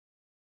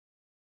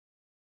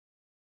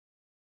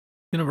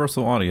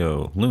Universal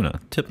Audio, Luna,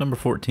 tip number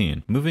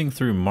 14, moving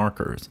through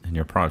markers in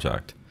your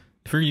project.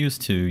 If you're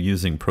used to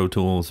using Pro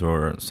Tools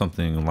or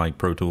something like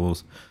Pro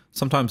Tools,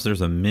 sometimes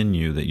there's a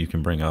menu that you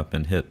can bring up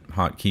and hit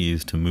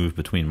hotkeys to move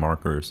between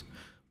markers.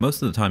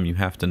 Most of the time you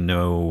have to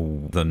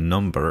know the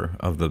number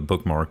of the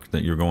bookmark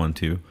that you're going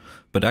to,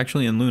 but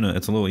actually in Luna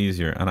it's a little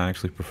easier and I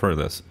actually prefer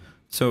this.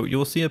 So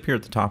you'll see up here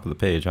at the top of the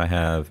page I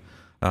have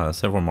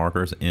several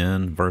markers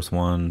in, verse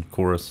 1,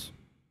 chorus,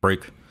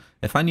 break.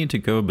 If I need to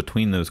go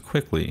between those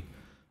quickly,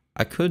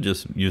 I could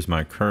just use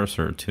my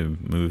cursor to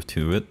move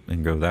to it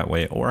and go that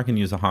way, or I can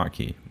use a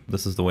hotkey.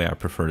 This is the way I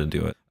prefer to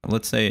do it.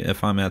 Let's say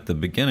if I'm at the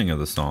beginning of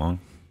the song,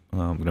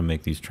 I'm going to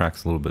make these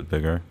tracks a little bit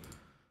bigger.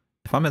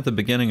 If I'm at the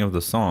beginning of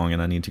the song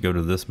and I need to go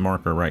to this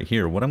marker right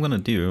here, what I'm going to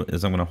do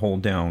is I'm going to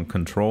hold down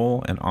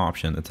Control and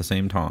Option at the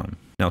same time.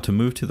 Now to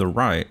move to the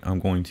right, I'm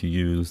going to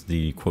use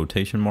the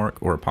quotation mark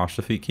or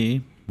apostrophe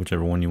key,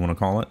 whichever one you want to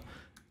call it,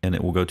 and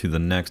it will go to the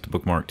next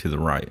bookmark to the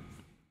right.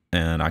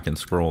 And I can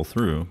scroll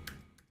through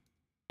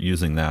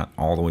using that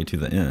all the way to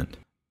the end.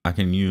 I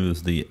can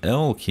use the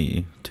L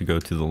key to go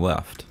to the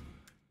left.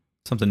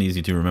 Something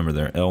easy to remember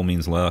there. L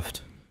means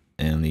left,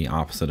 and the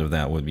opposite of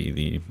that would be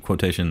the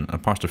quotation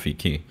apostrophe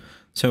key.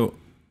 So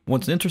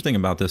what's interesting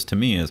about this to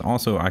me is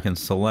also I can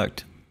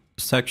select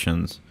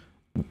sections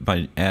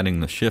by adding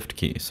the Shift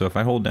key. So if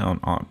I hold down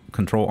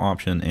Control,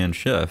 Option, and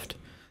Shift,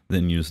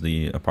 then use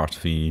the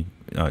apostrophe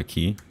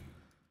key,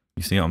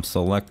 you see I'm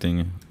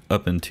selecting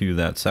up into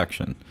that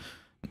section.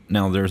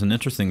 Now there's an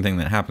interesting thing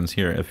that happens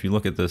here. If you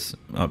look at this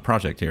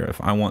project here, if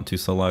I want to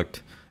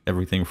select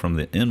everything from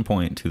the end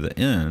point to the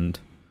end,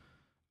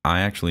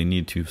 I actually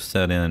need to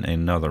set in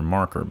another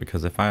marker,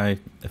 because if I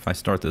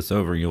start this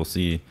over, you'll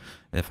see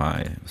if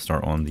I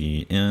start on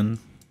the end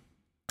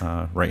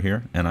right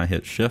here and I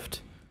hit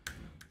Shift,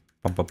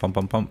 bump, bump, bump,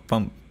 bump, bump,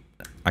 bump,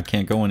 I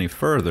can't go any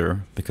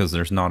further because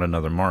there's not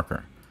another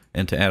marker.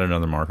 And to add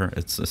another marker,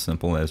 it's as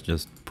simple as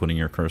just putting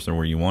your cursor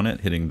where you want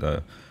it, hitting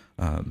the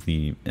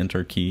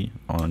Enter key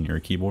on your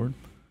keyboard,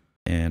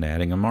 and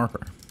adding a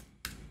marker.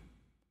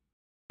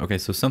 Okay,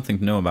 so something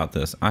to know about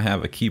this. I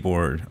have a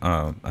keyboard,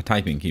 a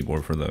typing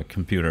keyboard for the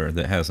computer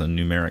that has a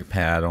numeric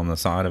pad on the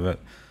side of it,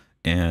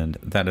 and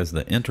that is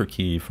the Enter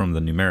key from the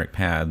numeric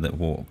pad that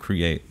will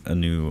create a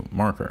new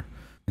marker.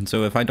 And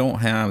so if I don't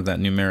have that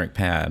numeric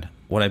pad,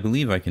 what I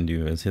believe I can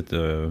do is hit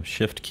the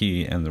Shift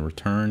key and the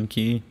Return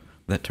key.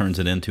 That turns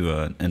it into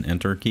an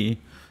Enter key.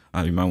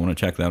 You might want to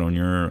check that on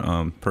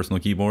your personal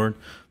keyboard.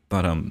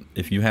 But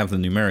if you have the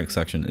numeric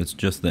section, it's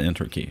just the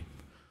Enter key.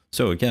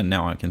 So again,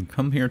 now I can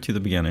come here to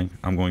the beginning.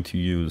 I'm going to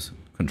use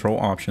Control,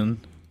 Option,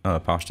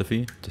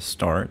 apostrophe to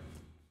start,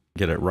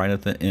 get it right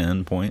at the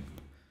end point.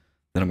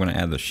 Then I'm going to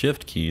add the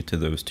Shift key to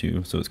those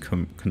two. So it's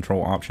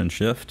Control, Option,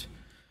 Shift,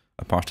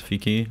 apostrophe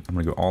key. I'm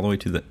going to go all the way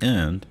to the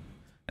end,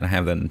 and I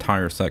have that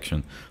entire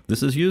section.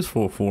 This is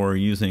useful for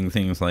using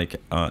things like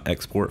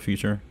export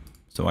feature.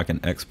 So I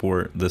can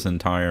export this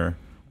entire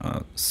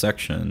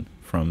section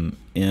from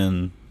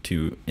end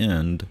to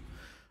end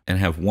and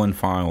have one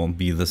file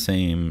be the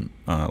same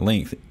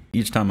length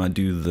each time I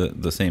do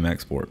the same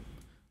export.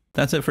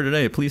 That's it for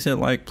today. Please hit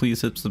like,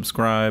 please hit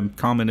subscribe,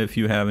 comment if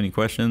you have any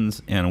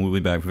questions, and we'll be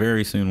back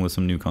very soon with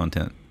some new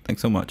content.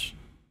 Thanks so much.